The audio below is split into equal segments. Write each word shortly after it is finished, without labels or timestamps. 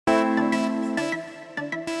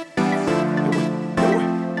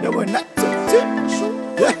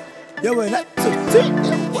Yeah, we're not to take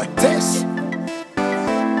what this.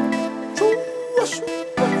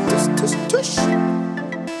 Tush.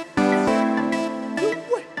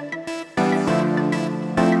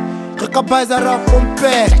 Kakabaza ra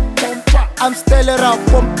pompe, I'm still ra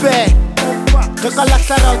pompe.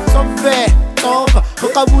 Kakalaksa ra tsombe, tsomba.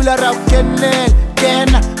 Kakabula ra kenel,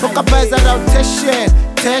 kena. Kakabaza ra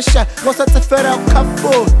tesha. Kosa tsefera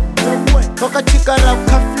kafu, kakachika ra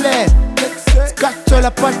kafle. Skacho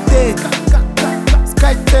la pate,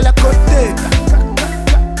 skacho la kote.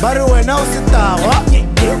 Baru wena usitawa,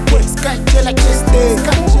 skacho la cheste.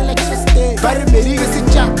 Baru meriga si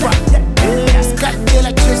chapa, skacho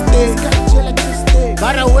la cheste.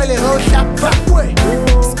 Baru wele ho chapa,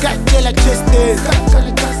 skacho la cheste.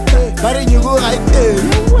 Baru nyugu haite,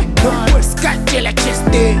 skacho la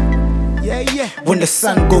cheste. Yeah. When the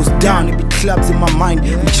sun goes down, it be clubs in my mind.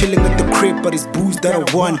 I'm chilling at the crib, but it's booze that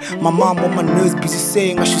I won. My mom on my nerves, busy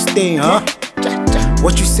saying I should stay, huh?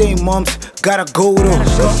 What you saying, moms? Gotta go though.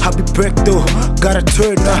 Happy break though. Gotta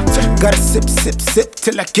turn up. Gotta sip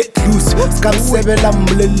till I get loose. Scam 7, I'm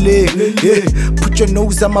lily. Yeah. Put your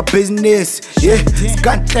nose on my business. Yeah.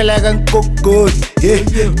 Can't tell I can go good. Yeah.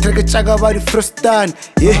 Trek a chaga by the first time.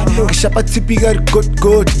 Yeah. Kishapa tipi got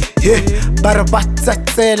good. Yeah. Barabatza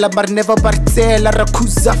but never bartela.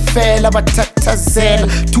 Rakuza fella, but tatazela.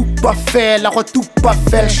 Tupa fella, what tupa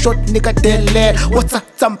fell. Short nigga dele. What's a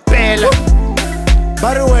tampela?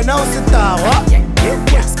 Baru wena usitawa,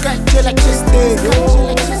 skacho la cheste.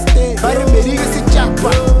 Baru meriga si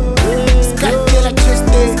chapa, skacho la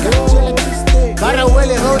cheste. Baru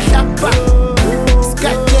wele ho chapa,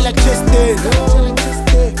 skacho la cheste.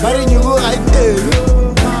 Baru nyugu haite,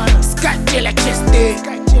 skacho la cheste.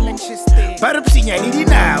 Baru psinyalidi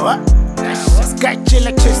nawa, skacho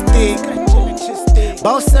la cheste.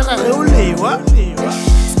 Bausera reulewa,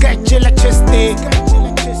 skacho la cheste.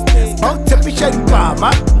 Tepisha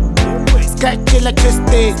ribama, skache la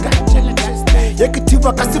cheste.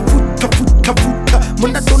 Yakitiwa kasi futa.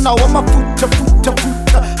 Muna tona wa mafuta.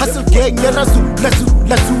 Hustle gang yara zula.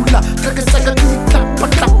 Kakasaka kini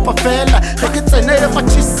klapa fela. Kakitsana ya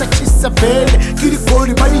machisa vele. Kiri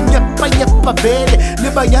kori mani nyapa vele.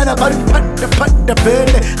 Libayana bari panda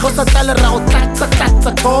vele. Kosa tala rao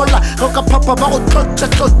tatsa tola. Koka papa bao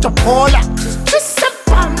tocha pola. Chisa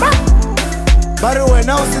pama Baru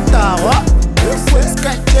wena usitawa,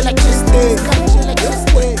 skache la cheste.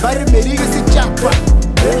 Baru meriga si chapa,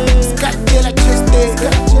 skache la cheste.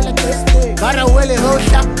 Baru wele ho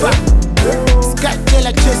chapa, skache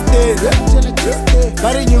la cheste.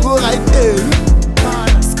 Baru nyugu haite,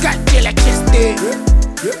 skache la cheste.